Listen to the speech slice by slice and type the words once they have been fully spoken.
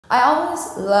I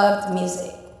always loved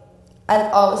music. I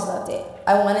always loved it.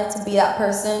 I wanted to be that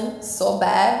person so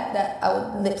bad that I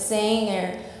would lip sing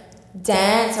or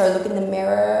dance or look in the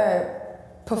mirror or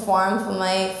perform for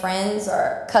my friends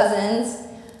or cousins.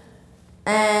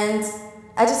 And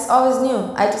I just always knew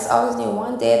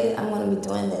one day that I'm going to be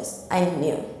doing this. I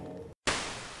knew.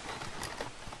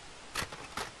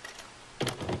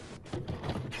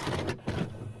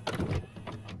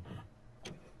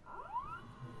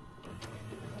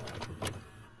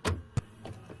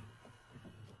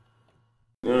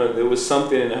 You know, there was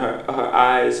something in her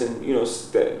eyes, and you know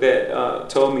that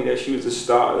told me that she was a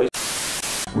star.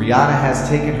 Rihanna has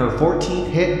taken her 14th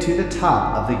hit to the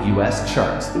top of the U.S.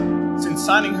 charts. Since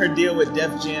signing her deal with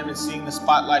Def Jam and seeing the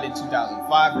spotlight in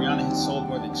 2005, Rihanna has sold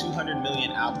more than 200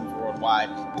 million albums worldwide,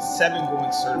 with 7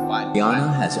 going certified.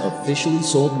 Rihanna has officially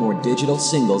sold more digital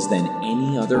singles than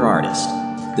any other artist.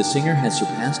 The singer has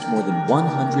surpassed more than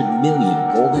 100 million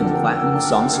gold and platinum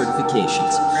song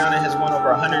certifications. Rihanna has won over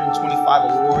 125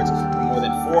 awards and more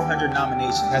than 400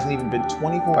 nominations. It hasn't even been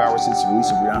 24 hours since the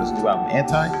release of Rihanna's new album,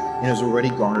 Anti, and has already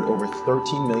garnered over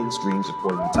 13 million streams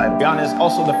according to Tidal. Rihanna is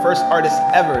also the first artist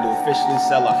ever to officially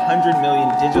sell 100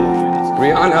 million digital units.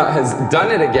 Rihanna has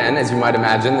done it again, as you might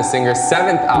imagine. The singer's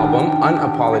 7th album,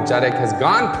 Unapologetic, has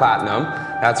gone platinum.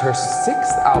 That's her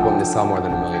 6th album to sell more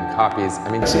than 1 million copies. I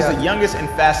mean, she's the youngest and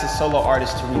fastest solo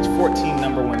artist to reach 14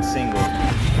 #1 singles.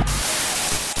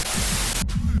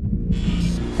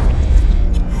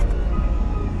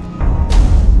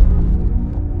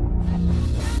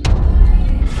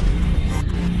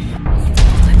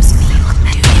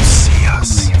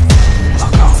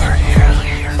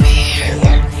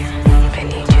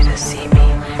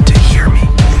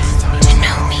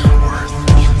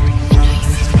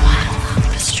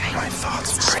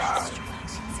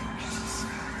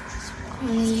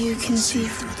 Only you can see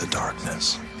through the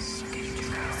darkness.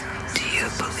 Do you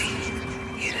believe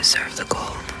you deserve the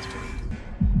gold?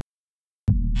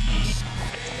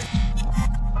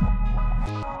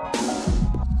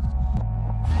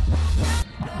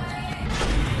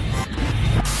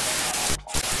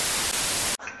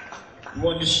 We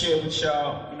wanted to share with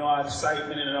y'all, you know, our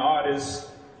excitement and an artist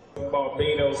from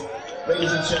Barbados.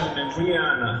 Ladies and gentlemen,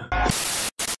 Rihanna.